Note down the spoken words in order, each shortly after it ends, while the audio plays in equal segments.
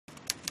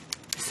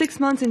6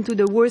 months into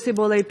the worst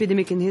Ebola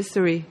epidemic in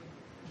history,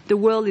 the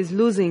world is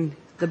losing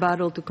the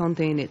battle to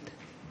contain it.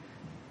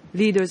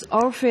 Leaders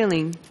are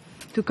failing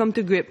to come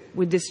to grip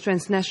with this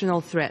transnational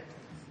threat.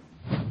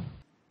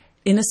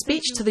 In a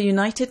speech to the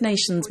United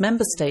Nations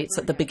member states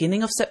at the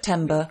beginning of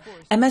September,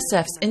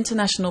 MSF's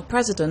international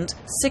president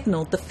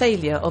signalled the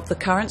failure of the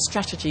current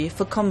strategy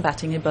for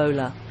combating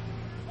Ebola.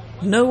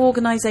 No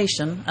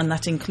organisation, and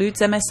that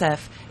includes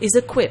MSF, is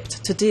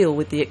equipped to deal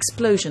with the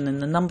explosion in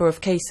the number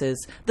of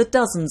cases, the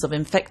dozens of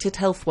infected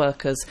health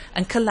workers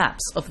and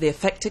collapse of the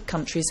affected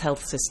countries'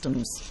 health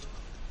systems.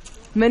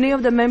 Many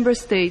of the member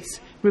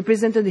states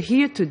represented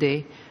here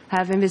today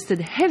have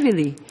invested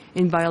heavily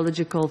in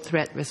biological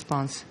threat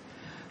response.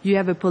 You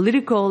have a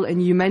political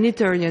and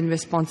humanitarian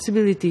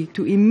responsibility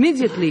to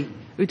immediately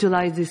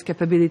utilize these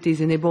capabilities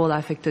in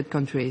Ebola-affected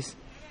countries.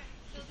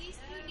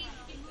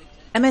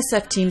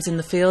 MSF teams in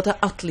the field are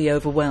utterly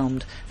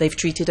overwhelmed. They've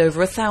treated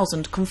over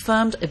 1,000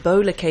 confirmed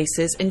Ebola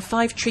cases in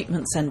 5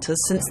 treatment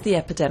centres since the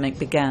epidemic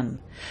began.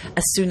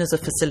 As soon as a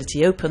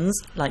facility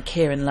opens, like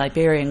here in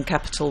Liberian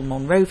capital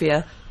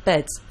Monrovia,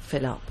 beds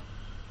fill up.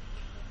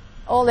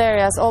 All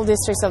areas, all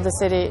districts of the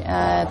city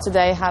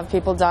today have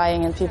people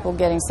dying and people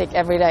getting sick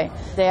every day.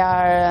 They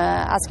are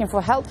asking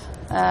for help.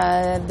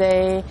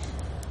 They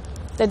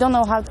don't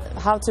know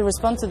how to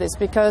respond to this,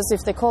 because if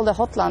they call the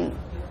hotline,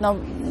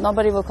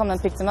 nobody will come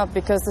and pick them up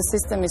because the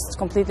system is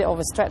completely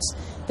overstretched.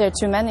 There are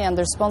too many and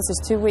the response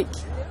is too weak.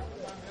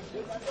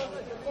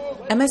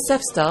 MSF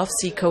staff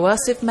see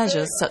coercive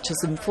measures such as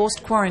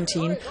enforced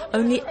quarantine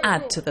only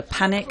add to the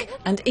panic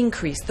and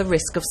increase the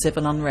risk of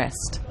civil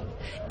unrest.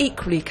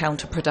 Equally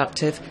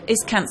counterproductive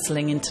is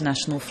cancelling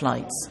international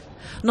flights.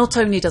 Not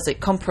only does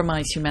it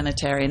compromise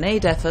humanitarian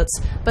aid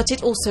efforts, but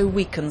it also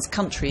weakens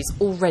countries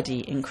already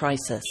in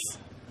crisis.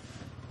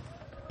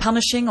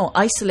 Punishing or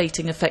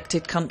isolating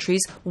affected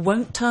countries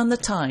won't turn the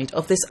tide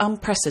of this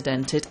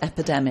unprecedented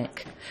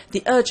epidemic.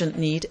 The urgent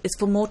need is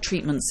for more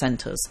treatment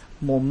centres,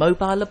 more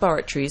mobile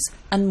laboratories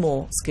and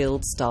more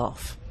skilled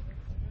staff.